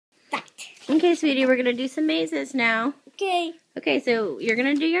Okay, sweetie, we're going to do some mazes now. Okay. Okay, so you're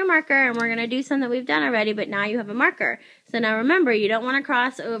going to do your marker, and we're going to do some that we've done already, but now you have a marker. So now remember, you don't want to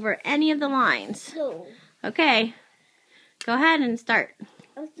cross over any of the lines. No. Okay, go ahead and start.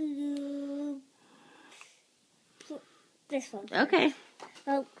 I'll do this one. Okay.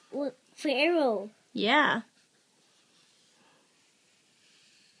 For arrow. Yeah.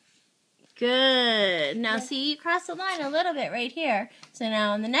 Good. Now see, you crossed the line a little bit right here. So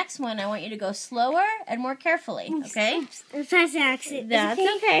now on the next one, I want you to go slower and more carefully, okay? If that's an accident. That's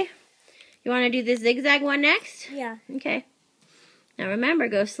okay. You want to do the zigzag one next? Yeah. Okay. Now remember,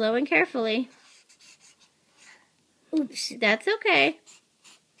 go slow and carefully. Oops. That's okay.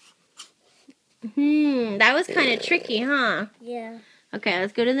 That was kind of tricky, huh? Yeah. Okay,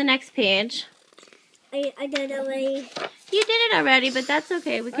 let's go to the next page. I did it already. You did it already, but that's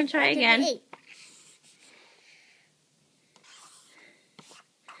okay. We can try again.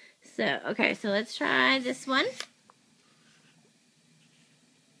 So, okay, so let's try this one.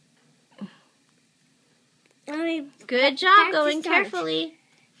 Good job going carefully.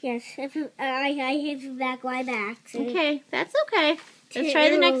 Yes, I hit the back by accident. Okay, that's okay. Let's try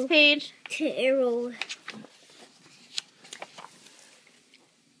the next page. To arrow.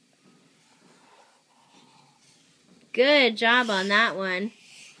 Good job on that one.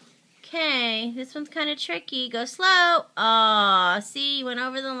 Okay, this one's kind of tricky. Go slow. Oh, see, you went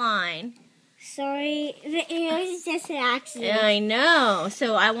over the line. Sorry, it was just an accident. I know.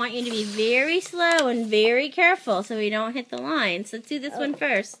 So I want you to be very slow and very careful so we don't hit the line. So let's do this one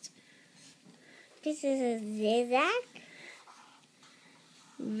first. This is a zigzag.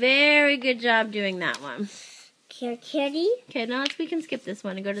 Very good job doing that one. Candy. Okay, now we can skip this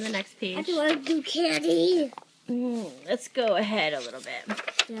one and go to the next page. I do want to do candy. Let's go ahead a little bit.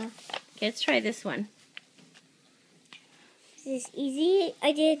 Yeah. Okay, let's try this one. This is easy.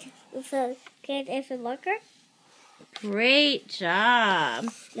 I did with a marker. Great job.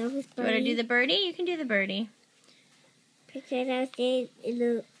 That was You want to do the birdie? You can do the birdie. Picture that I did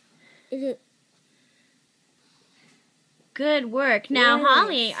in the. Good work. Now,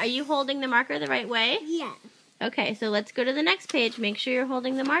 Holly, are you holding the marker the right way? Yeah. Okay, so let's go to the next page. Make sure you're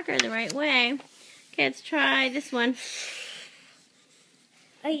holding the marker the right way. Okay, let's try this one.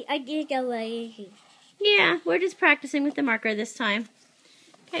 I did already. Yeah, we're just practicing with the marker this time.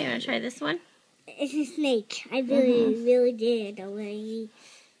 Okay, you want to try this one? It's a snake. I really did already.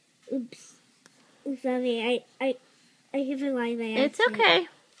 Oops. Sorry, I hit the line by accident. It's okay.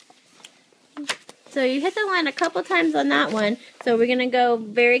 So you hit the line a couple times on that one. So we're going to go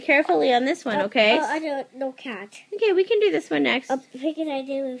very carefully on this one, okay? I don't know cat. Okay, we can do this one next. Because I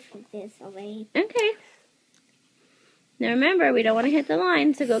did with this already. Okay. Now remember, we don't want to hit the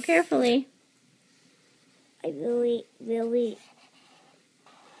line, so go carefully. I really...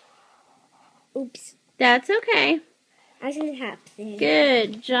 Oops. That's okay. I should have to.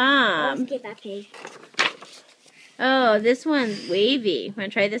 Good job. Let's get that page. Oh, this one's wavy.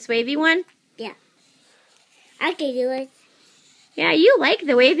 Want to try this wavy one? Yeah. I can do it. Yeah, you like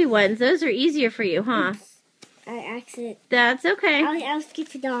the wavy ones. Those are easier for you, huh? Oops. I accident. That's okay. I'll skip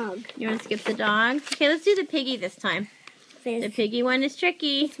the dog. You want to skip the dog? Okay, let's do the piggy this time. The piggy one is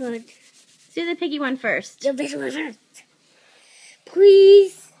tricky. This one. Let's do the piggy one first. Do this one first.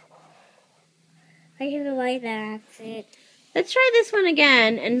 Please. I hit the line by accident. Let's try this one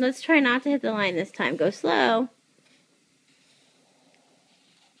again, and let's try not to hit the line this time. Go slow.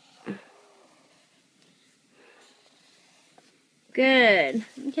 Good.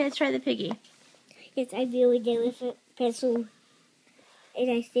 Okay, let's try the piggy. Yes, I really did with a pencil. And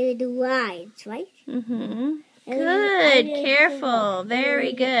I still do lines, right? Mm-hmm. Good. Careful.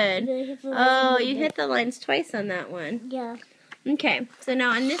 Very good. Oh, you hit the lines twice on that one. Yeah. Okay, so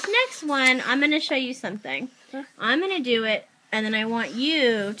now on this next one, I'm going to show you something. I'm going to do it, and then I want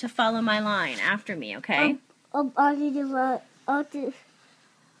you to follow my line after me, okay? Are you do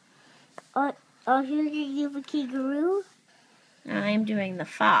the kangaroo? I'm doing the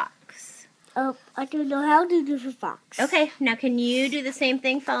fox. I don't know how to do the fox. Okay, now can you do the same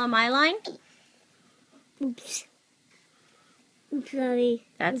thing, follow my line? Oops. I'm sorry.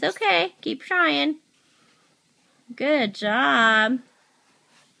 That's okay. Keep trying. Good job.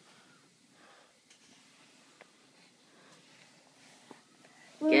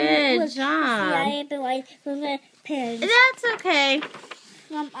 Good job. Yeah, I have to like with a pen. That's okay.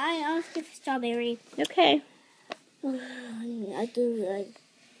 I'll skip strawberry. Okay. I do like.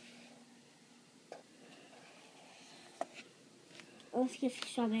 I'll skip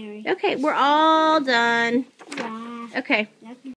strawberry. Okay, we're all done. Yeah. Okay.